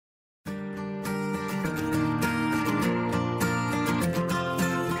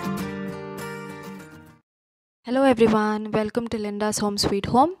Hello everyone, welcome to Linda's Home Sweet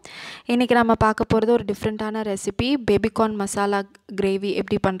Home. இன்னைக்கு நம்ம பார்க்க போறது ஒரு டிஃபரண்டான recipe baby corn masala gravy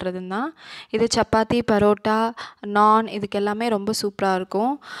எப்படி பண்றதுன்னா இது சப்பாத்தி பரோட்டா நான் இதுக்கு எல்லாமே ரொம்ப சூப்பரா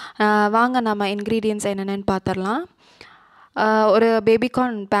இருக்கும். வாங்க நம்ம இன்கிரிடியன்ட்ஸ் என்னென்னன்னு பார்த்தறலாம். ஒரு பேபி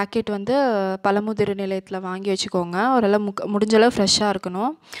கார்ன் பாக்கெட் வந்து பழமுதிர் நிலையத்துல வாங்கி வச்சுக்கோங்க. ஓரளவு முடிஞ்ச அளவு ஃப்ரெஷ்ஷா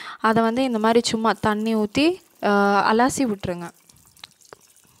இருக்கணும். அத வந்து இந்த மாதிரி சும்மா தண்ணி ஊத்தி அலசி விட்டுருங்க.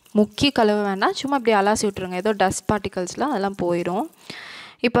 முக்கி கழுவ வேண்டாம், சும்மா இப்படி அலசி விட்டுருங்க. ஏதோ டஸ்ட் பார்ட்டிகல்ஸ்லாம் அதெல்லாம் போயிடும்.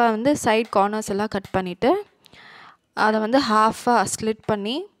 இப்போ வந்து சைட் கார்னர்ஸ் எல்லாம் கட் பண்ணிவிட்டு அதை வந்து ஹாஃபாக ஸ்லிட்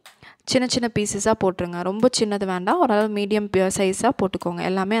பண்ணி சின்ன சின்ன பீசஸாக போட்டுருங்க. ரொம்ப சின்னது வேண்டாம், ஓரளவு மீடியம் சைஸாக போட்டுக்கோங்க.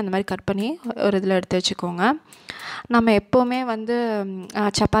 எல்லாமே அந்த மாதிரி கட் பண்ணி ஒரு இதில் எடுத்து வச்சுக்கோங்க. நம்ம எப்போவுமே வந்து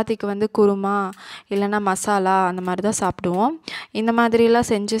சப்பாத்திக்கு வந்து குருமா இல்லைன்னா மசாலா அந்த மாதிரி தான் சாப்பிடுவோம். இந்த மாதிரிலாம்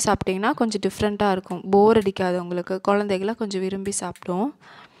செஞ்சு சாப்பிட்டிங்கன்னா கொஞ்சம் டிஃப்ரெண்ட்டாக இருக்கும், போர் அடிக்காது உங்களுக்கு. குழந்தைகளாம் கொஞ்சம் விரும்பி சாப்பிடுவோம்.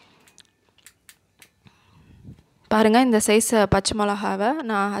 பாருங்கள், இந்த சைஸ் பச்சை மிளகாவை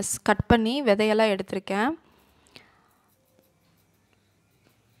நான் கட் பண்ணி விதையெல்லாம் எடுத்திருக்கேன்.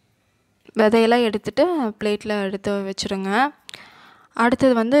 விதையெல்லாம் எடுத்துகிட்டு பிளேட்டில் எடுத்து வச்சுருங்க.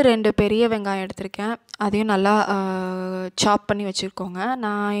 அடுத்தது வந்து 2 பெரிய வெங்காயம் எடுத்திருக்கேன், அதையும் நல்லா சாப் பண்ணி வச்சுருக்கோங்க.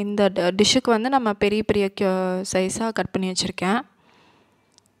 நான் இந்த டிஷ்ஷுக்கு வந்து நம்ம பெரிய பெரிய சைஸாக கட் பண்ணி வச்சுருக்கேன்.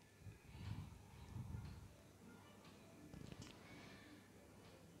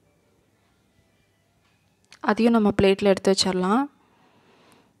 அதையும் நம்ம பிளேட்டில் எடுத்து வச்சிடலாம்.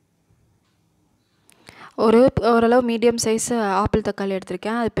 ஓரளவு மீடியம் சைஸ் ஆப்பிள் தக்காளி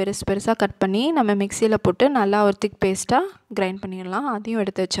எடுத்திருக்கேன், அது பெருசாக கட் பண்ணி நம்ம மிக்சியில் போட்டு நல்லா ஒரு திக் பேஸ்ட்டாக கிரைண்ட் பண்ணிடலாம். அதையும்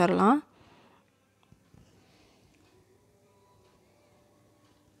எடுத்து வச்சிடலாம்.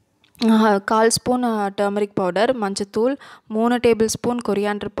 கால் ஸ்பூன் டர்மரிக் பவுடர், மஞ்சத்தூள், 3 table spoon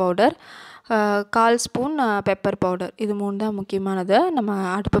coriander powder, 1/4 spoon pepper powder. இது 3 தான் முக்கியமானது. நம்ம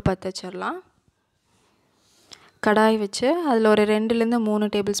அடுப்பை பற்ற வச்சிடலாம். கடாய் வச்சு அதில் ஒரு 2லேருந்து 3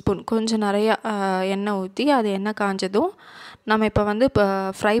 டேபிள் ஸ்பூன் கொஞ்சம் நிறையா எண்ணெய் ஊற்றி அது எண்ணெய் காஞ்சதும் நம்ம இப்போ வந்து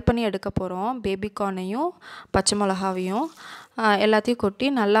ஃப்ரை பண்ணி எடுக்க போகிறோம். பேபி கார்னையும் பச்சை மிளகாவையும் எல்லாத்தையும் கொட்டி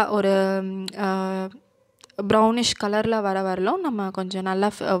நல்லா ஒரு ப்ரௌனிஷ் கலரில் வரலும் நம்ம கொஞ்சம் நல்லா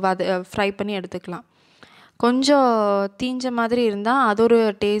ஃப்ரை பண்ணி எடுத்துக்கலாம். கொஞ்சம் தீஞ்ச மாதிரி இருந்தால் அது ஒரு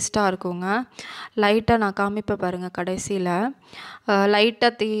டேஸ்ட்டாக இருக்குங்க. லைட்டாக நான் காமிப்பேன் பாருங்கள், கடைசியில்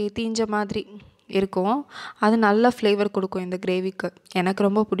லைட்டாக தீஞ்ச மாதிரி இருக்கும். அது நல்ல ஃப்ளேவர் கொடுக்கும் இந்த கிரேவிக்கு. எனக்கு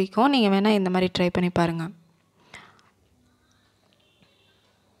ரொம்ப பிடிக்கும். நீங்கள் வேணால் இந்த மாதிரி ட்ரை பண்ணி பாருங்கள்.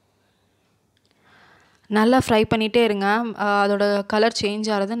 நல்லா ஃப்ரை பண்ணிகிட்டே இருங்க, அதோட கலர்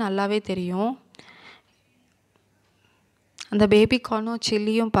சேஞ்ச் ஆகிறது நல்லாவே தெரியும். அந்த பேபி கார்னும்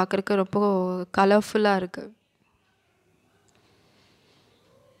சில்லியும் பார்க்குறக்கு ரொம்ப கலர்ஃபுல்லாக இருக்குது.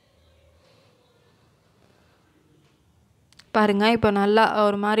 பாருங்கள், இப்போ நல்லா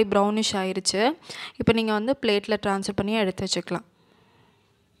ஒரு மாதிரி ப்ரௌனிஷ் ஆயிடுச்சு. இப்போ நீங்கள் வந்து பிளேட்டில் ட்ரான்ஸ்ஃபர் பண்ணி எடுத்து வச்சுக்கலாம்.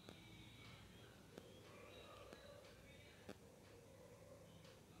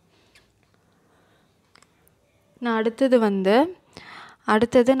 நான்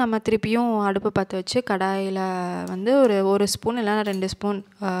அடுத்தது நம்ம திருப்பியும் அடுப்பு பற்ற வச்சு கடாயில் வந்து ஒரு ஸ்பூன் இல்லைன்னா 2 ஸ்பூன்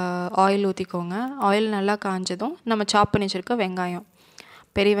ஆயில் ஊற்றிக்கோங்க. ஆயில் நல்லா காஞ்சதும் நம்ம சாப் பண்ணி வச்சுருக்க வெங்காயம்,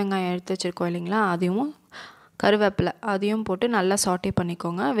 பெரிய வெங்காயம் எடுத்து வச்சுருக்கோம் இல்லைங்களா, அதையும் கருவேப்பிலை அதையும் போட்டு நல்லா சாட்டே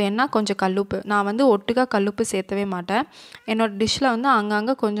பண்ணிக்கோங்க. வேணால் கொஞ்சம் கல்லுப்பு, நான் வந்து ஒட்டுக்காக கல்லுப்பு சேர்த்தவே மாட்டேன். என்னோடய டிஷ்ஷில் வந்து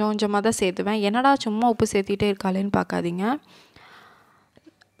அங்கங்கே கொஞ்சம் கொஞ்சமாக தான் சேர்த்துவேன். என்னடா சும்மா உப்பு சேர்த்திட்டே இருக்காளேன்னு பார்க்காதீங்க.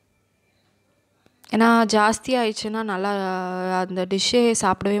 ஏன்னா ஜாஸ்தி ஆயிடுச்சுன்னா நல்லா அந்த டிஷ்ஷே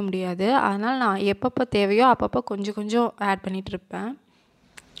சாப்பிடவே முடியாது. அதனால் நான் எப்பப்போ தேவையோ அப்பப்போ கொஞ்சம் கொஞ்சம் ஆட் பண்ணிகிட்டு இருப்பேன்.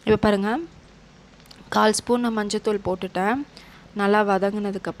 இப்போ பாருங்கள், 1/4 ஸ்பூன் நான் மஞ்சத்தூள் போட்டுட்டேன். நல்லா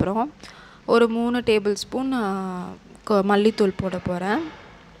வதங்கினதுக்கப்புறம் ஒரு 3 டேபிள் ஸ்பூன் மல்லித்தூள் போட போகிறேன்.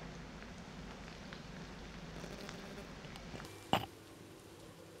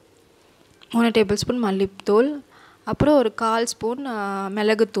 மூணு டேபிள் ஸ்பூன் மல்லித்தூள், அப்புறம் ஒரு 1/4 ஸ்பூன்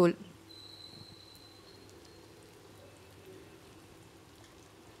மிளகுத்தூள்.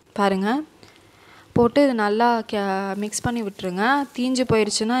 பாருங்கள், போட்டு இது நல்லா மிக்ஸ் பண்ணி விட்டுருங்க. தீஞ்சு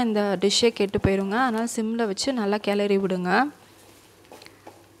போயிடுச்சுன்னா இந்த டிஷ்ஷே கெட்டு போயிடுங்க. அதனால் சிம்மில் வச்சு நல்லா கிளறி விடுங்க.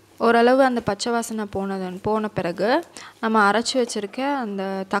 ஓரளவு அந்த பச்சை வாசனை போன பிறகு நம்ம அரைச்சி வச்சுருக்க அந்த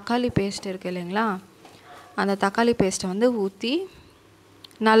தக்காளி பேஸ்ட் இருக்குது இல்லைங்களா, அந்த தக்காளி பேஸ்ட்டை வந்து ஊற்றி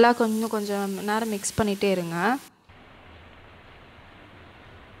நல்லா கொஞ்சம் நேரம் மிக்ஸ் பண்ணிகிட்டே இருங்க.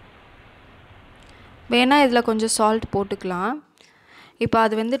 வேணால் இதில் கொஞ்சம் சால்ட் போட்டுக்கலாம். இப்போ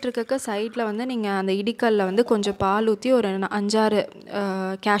அது வெந்துட்டுருக்க சைடில் வந்து நீங்கள் அந்த இடிக்கல்லில் வந்து கொஞ்சம் பால் ஊற்றி ஒரு 5-6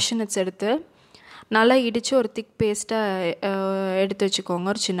 கேஷ்யூ நட்ஸ் எடுத்து நல்லா இடித்து ஒரு திக் பேஸ்ட்டை எடுத்து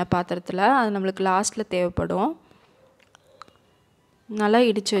வச்சுக்கோங்க ஒரு சின்ன பாத்திரத்தில். அது நம்மளுக்கு லாஸ்ட்டில் தேவைப்படும். நல்லா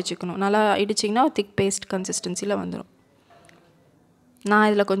இடித்து வச்சுக்கணும். நல்லா இடிச்சிங்கன்னா திக் பேஸ்ட் கன்சிஸ்டன்சியில் வந்துடும். நான்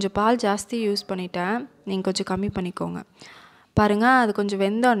இதில் கொஞ்சம் பால் ஜாஸ்தி யூஸ் பண்ணிட்டேன், நீங்கள் கொஞ்சம் கம்மி பண்ணிக்கோங்க. பாருங்கள், அது கொஞ்சம்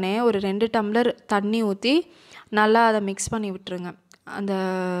வெந்தோடனே ஒரு 2 டம்ளர் தண்ணி ஊற்றி நல்லா அதை மிக்ஸ் பண்ணி விட்டுருங்க. அந்த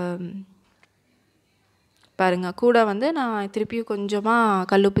பாருங்கள், கூட வந்து நான் திருப்பியும் கொஞ்சமாக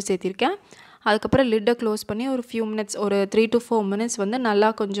கல்லுப்பு சேர்த்திருக்கேன். அதுக்கப்புறம் லிட்டை க்ளோஸ் பண்ணி ஒரு ஃபியூ மினிட்ஸ், ஒரு 3 to 4 மினிட்ஸ் வந்து நல்லா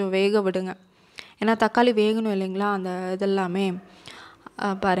கொஞ்சம் வேக விடுங்க. ஏன்னா தக்காளி வேகணும் இல்லைங்களா, அந்த இதெல்லாமே.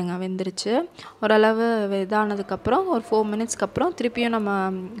 பாருங்கள், வெந்துருச்சு. ஓரளவு இதானதுக்கப்புறம் ஒரு 4 மினிட்ஸ்க்கு அப்புறம் திருப்பியும் நம்ம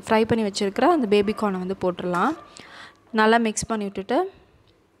ஃப்ரை பண்ணி வச்சுருக்கிற அந்த பேபிகார்னை வந்து போட்டுடலாம். நல்லா மிக்ஸ் பண்ணி விட்டுட்டு,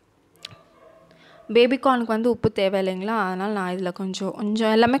 பேபிகார்னுக்கு வந்து உப்பு தேவை இல்லைங்களா, அதனால் நான் இதில்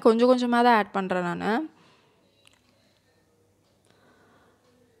கொஞ்சம் எல்லாமே கொஞ்சம் கொஞ்சமாக தான் ஆட் பண்ணுறேன். நான்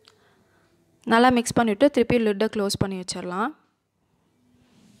நல்லா மிக்ஸ் பண்ணிவிட்டு திருப்பி லிட்டை க்ளோஸ் பண்ணி வச்சிடலாம்.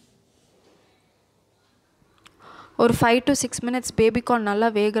 ஒரு 5 to 6 மினிட்ஸ் பேபிகார்ன் நல்லா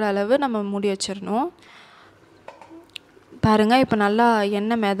வேகிற அளவு நம்ம மூடி வச்சிடணும். பாருங்கள், இப்போ நல்லா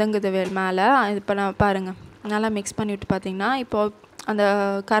எண்ணெய் மிதங்குது மேலே. இப்போ நான் பாருங்கள் நல்லா மிக்ஸ் பண்ணிவிட்டு பார்த்தீங்கன்னா, இப்போது அந்த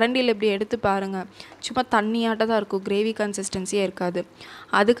கரண்டியில் இப்படி எடுத்து பாருங்கள், சும்மா தண்ணியாட்ட தான் இருக்கும், கிரேவி கன்சிஸ்டன்சியே இருக்காது.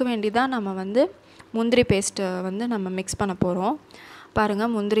 அதுக்கு வேண்டி தான் நம்ம வந்து முந்திரி பேஸ்ட்டை வந்து நம்ம மிக்ஸ் பண்ண போகிறோம்.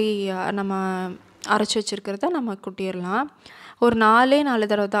 பாருங்கள், முந்திரி நம்ம அரைச்சி வச்சுருக்கிறத நம்ம கொட்டிடலாம். ஒரு 4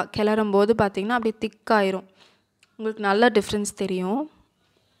 தடவை தான் கிளறும் போது பார்த்திங்கன்னா அப்படியே திக்காயிரும். உங்களுக்கு நல்ல டிஃப்ரென்ஸ் தெரியும்.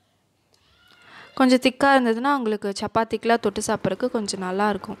 கொஞ்சம் திக்காக இருந்ததுன்னா உங்களுக்கு சப்பாத்திக்கெலாம் தொட்டு சாப்பிட்றதுக்கு கொஞ்சம்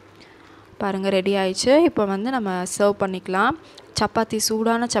நல்லாயிருக்கும். பாருங்கள், ரெடி ஆயிடுச்சு. இப்போ வந்து நம்ம சர்வ் பண்ணிக்கலாம். சப்பாத்தி,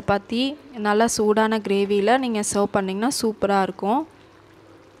 சூடான சப்பாத்தி, நல்லா சூடான கிரேவியில் நீங்கள் சர்வ் பண்ணிங்கன்னா சூப்பராக இருக்கும்.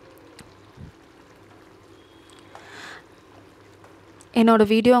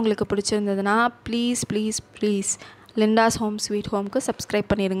 என்னோடய வீடியோ உங்களுக்கு பிடிச்சிருந்ததுன்னா please Linda's home sweet ஹோம்க்கு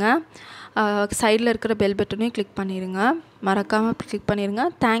subscribe பண்ணிடுங்க. சைடில் இருக்கிற பெல் பட்டனையும் கிளிக் பண்ணிடுங்க. மறக்காமல் கிளிக் பண்ணிடுங்க.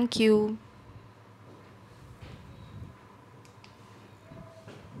 தேங்க்யூ.